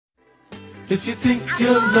If you think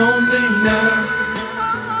you're lonely now,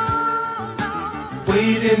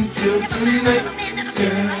 wait until tonight,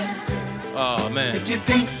 girl. Oh man. If you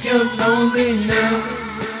think you're lonely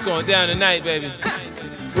now, It's going down tonight, baby.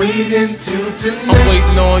 wait until tonight. I'm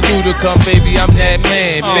waiting on you to come, baby, I'm that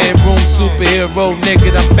man. Bedroom superhero,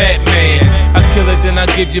 naked, I'm Batman. I kill it, then I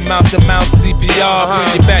give you mouth-to-mouth CPR.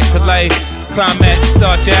 Bring you back to life. Climax,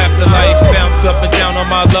 start your afterlife. Bounce up and down on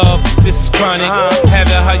my love, this is chronic.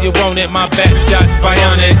 Have it how you want it, my back shot's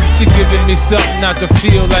bionic. She giving me something I can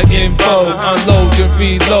feel like in vogue. Unload and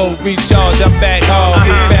reload, recharge, I'm back hard.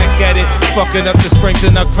 Get back at it, fucking up the springs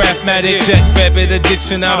in a Craftmatic. Jack rabbit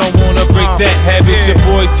addiction, I don't wanna break that habit. Your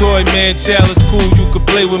boy Toy Man, child is cool, you can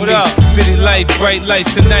play with me. City life, bright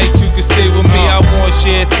lights tonight, you can stay with me. I want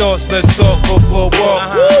shared thoughts, let's talk, go for a walk.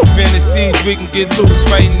 Fantasies, we can get loose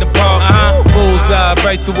right in the park. Bullseye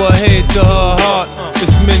right through her head to her heart.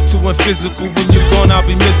 It's mental and physical. When you're gone, I'll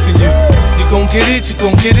be missing you. You gon' get it, you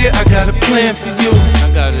gon' get it. I got a plan for you. I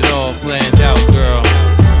got it all planned out, girl.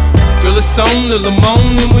 Girl, it's on till the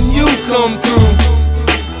morning when you come through.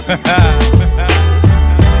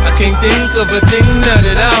 I can't think of a thing now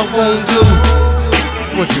that I won't do.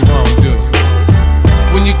 What you won't do?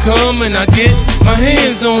 When you come and I get my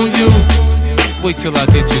hands on you. Wait till I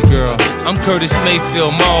get you, girl. I'm Curtis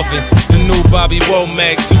Mayfield Marvin, the new Bobby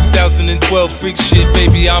Womack, 2012 freak shit,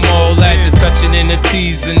 baby. I'm all at the touching and the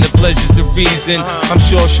teasing, the pleasure's the reason. I'm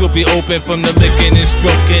sure she'll be open from the licking and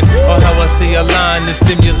stroking, or how I say a line that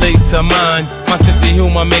stimulates her mind. My sense of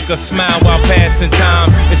humor make her smile while passing time.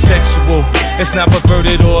 It's sexual, it's not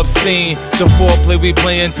perverted or obscene. The foreplay we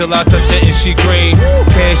play until I touch her and she green.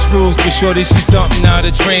 Cash rules, be sure that she's something out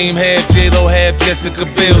of dream. Half J-Lo, half Jessica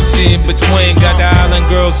Biel, she in between. Got the island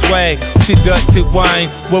girl swag, she dirty wine.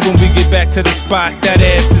 Well, when we get back to the spot, that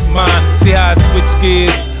ass is mine. See how I switch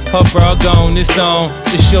gears, her bra gone, it's on,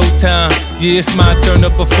 it's showtime. Yeah, it's my turn to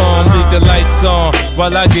perform, leave the lights on.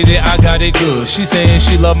 While I get it, I got it good. She saying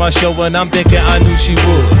she love my show and I'm thinking I knew she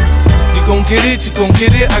would. You gon' get it, you gon'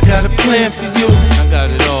 get it, I got a plan for you. I got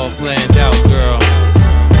it all planned out, girl.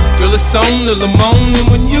 Girl, it's on till the morning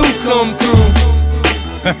when you come through.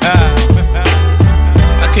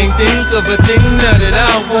 I can't think of a thing now that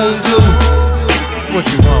I won't do. What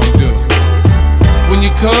you won't do? When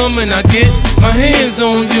you come and I get my hands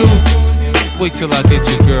on you. Wait till I get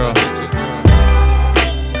you, girl.